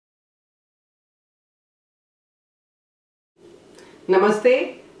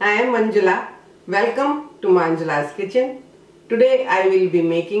Namaste, I am Manjula. Welcome to Manjula's kitchen. Today I will be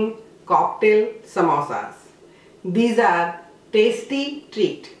making cocktail samosas. These are tasty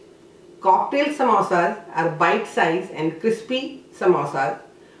treat. Cocktail samosas are bite-sized and crispy samosas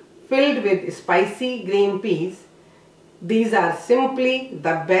filled with spicy green peas. These are simply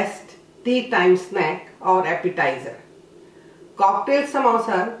the best tea time snack or appetizer. Cocktail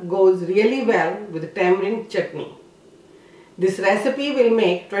samosa goes really well with tamarind chutney. This recipe will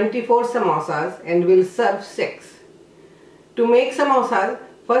make 24 samosas and will serve 6. To make samosas,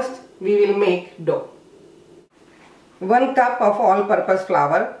 first we will make dough. 1 cup of all-purpose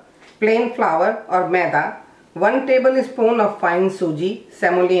flour, plain flour or Maida, 1 tablespoon of fine sooji,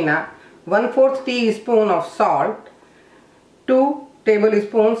 semolina, 1/4 teaspoon of salt, 2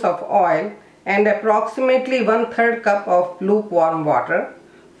 tablespoons of oil and approximately 1/3 cup of lukewarm water.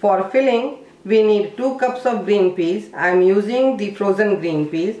 For filling, we need 2 cups of green peas. I am using the frozen green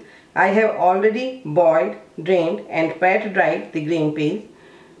peas. I have already boiled, drained and pat dried the green peas.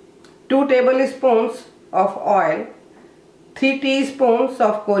 2 tablespoons of oil, 3 teaspoons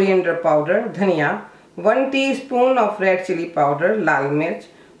of coriander powder, dhania, 1 teaspoon of red chili powder, lal mirch,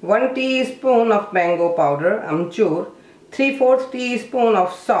 1 teaspoon of mango powder, amchoor, 3/4 teaspoon of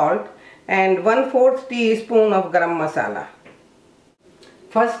salt and 1/4 teaspoon of garam masala.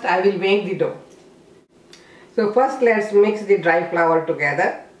 First I will make the dough. So first let's mix the dry flour together.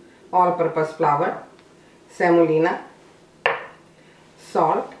 All-purpose flour, semolina,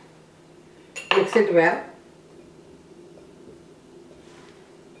 salt. Mix it well.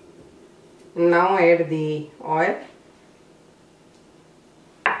 Now add the oil.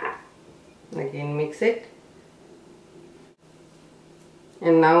 Again mix it.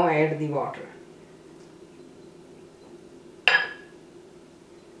 And now add the water.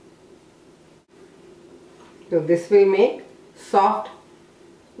 So this will make soft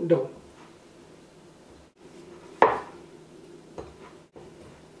dough.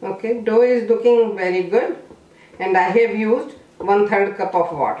 Okay, dough is looking very good and I have used 1/3 cup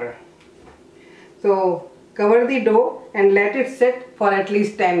of water. So cover the dough and let it sit for at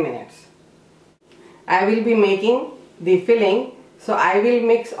least 10 minutes. I will be making the filling, so I will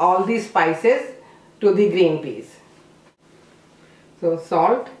mix all the spices to the green peas. So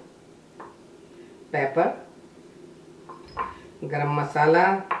salt, pepper, garam masala,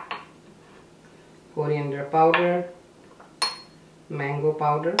 coriander powder, mango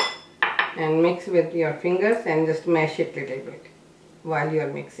powder, and mix with your fingers and just mash it little bit while you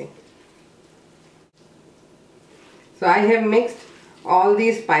are mixing. So I have mixed all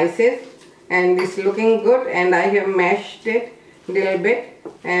these spices and it's looking good and I have mashed it little bit,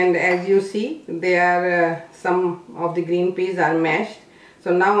 and as you see they are some of the green peas are mashed.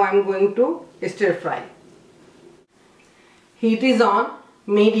 So now I am going to stir fry. Heat is on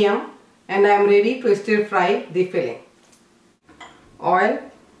medium and I am ready to stir fry the filling. Oil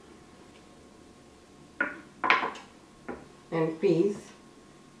and peas.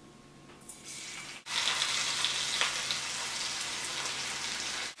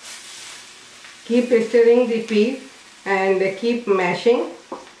 Keep stirring the peas and keep mashing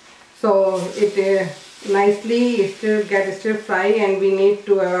so it nicely get stir fry, and we need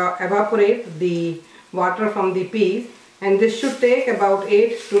to evaporate the water from the peas, and this should take about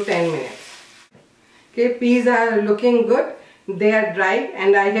 8 to 10 minutes. Okay, peas are looking good. They are dry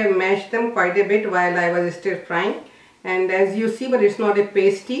and I have mashed them quite a bit while I was stir frying, and as you see, but it's not a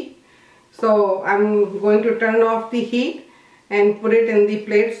pasty. So I'm going to turn off the heat and put it in the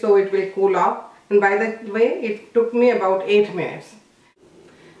plate so it will cool off, and by the way it took me about 8 minutes.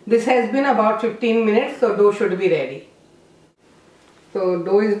 This has been about 15 minutes, so dough should be ready. So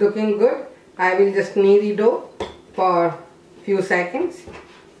dough is looking good. I will just knead the dough for few seconds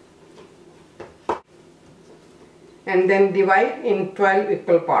and then divide in 12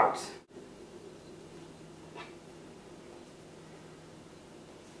 equal parts.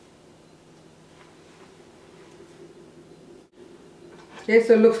 Okay,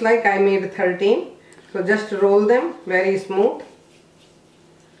 so looks like I made 13. So just roll them very smooth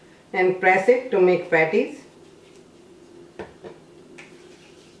and press it to make patties.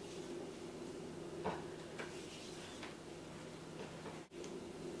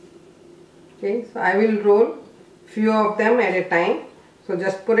 Okay, so I will roll few of them at a time. So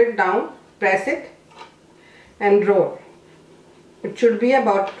just put it down, press it and roll. It should be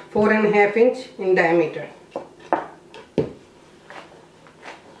about 4.5 inch in diameter.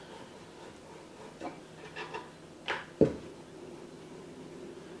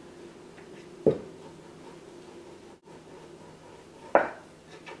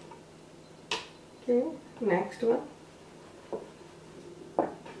 Okay, next one.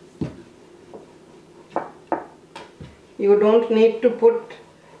 You don't need to put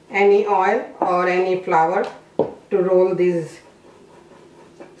any oil or any flour to roll these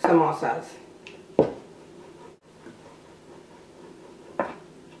samosas.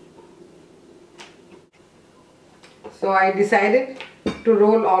 So I decided to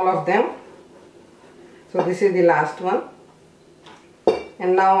roll all of them. So this is the last one.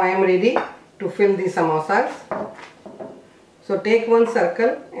 And now I am ready to fill the samosas. So take one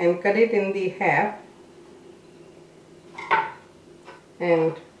circle and cut it in the half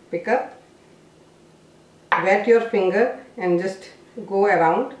and pick up. Wet your finger and just go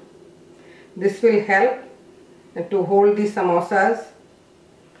around. This will help to hold the samosas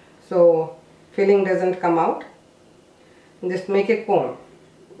so filling doesn't come out. Just make a cone.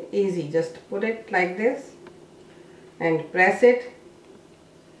 Easy, just put it like this and press it.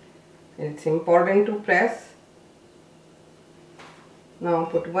 It's important to press. Now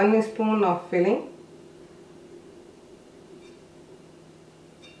put 1 spoon of filling.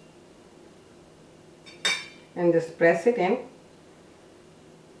 And just press it in.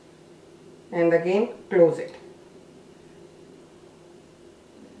 And again close it.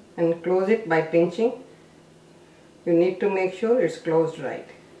 And close it by pinching. You need to make sure it's closed right.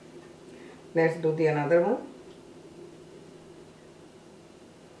 Let's do the another one.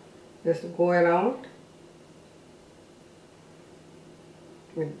 Just go around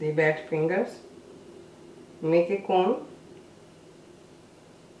with the wet fingers. Make a cone.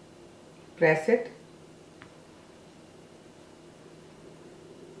 Press it.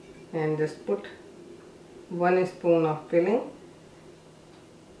 And just put 1 spoon of filling.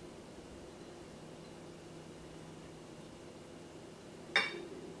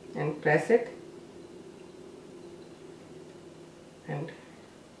 And press it and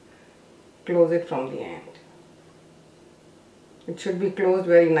close it from the end. It should be closed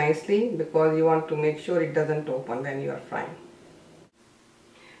very nicely because you want to make sure it doesn't open when you are frying.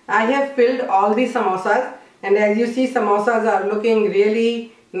 I have filled all the samosas, and as you see, samosas are looking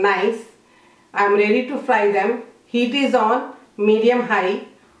really nice. I am ready to fry them. Heat is on medium high.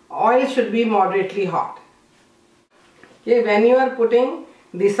 Oil should be moderately hot. Okay, when you are putting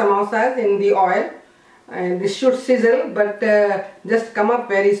the samosas in the oil, and this should sizzle, but just come up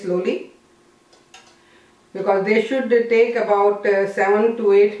very slowly because they should take about 7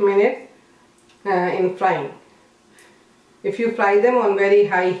 to 8 minutes in frying. If you fry them on very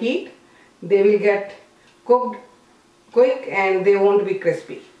high heat, they will get cooked quick and they won't be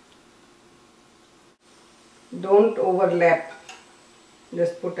crispy. Don't overlap,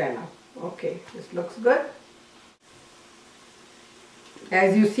 just put enough. Okay, this looks good.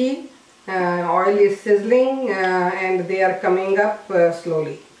 As you see, oil is sizzling and they are coming up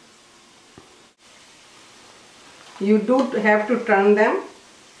slowly. You do have to turn them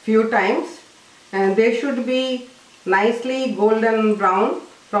few times, and they should be nicely golden brown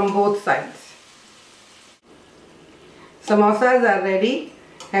from both sides. Samosas are ready,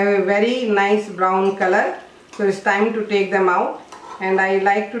 have a very nice brown color, so it's time to take them out. And I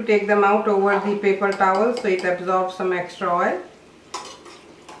like to take them out over the paper towel so it absorbs some extra oil.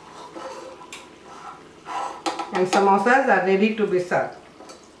 And samosas are ready to be served.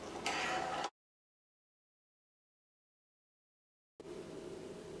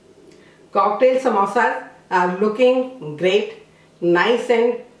 Cocktail samosas are looking great, nice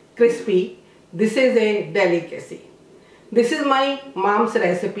and crispy. This is a delicacy. This is my mom's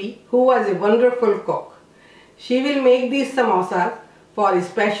recipe, who was a wonderful cook. She will make these samosas for a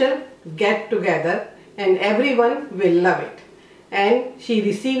special get-together and everyone will love it. And she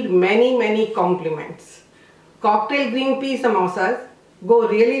received many compliments. Cocktail green pea samosas go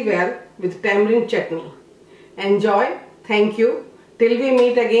really well with tamarind chutney. Enjoy. Thank you. Till we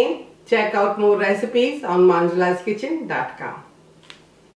meet again, check out more recipes on manjulaskitchen.com.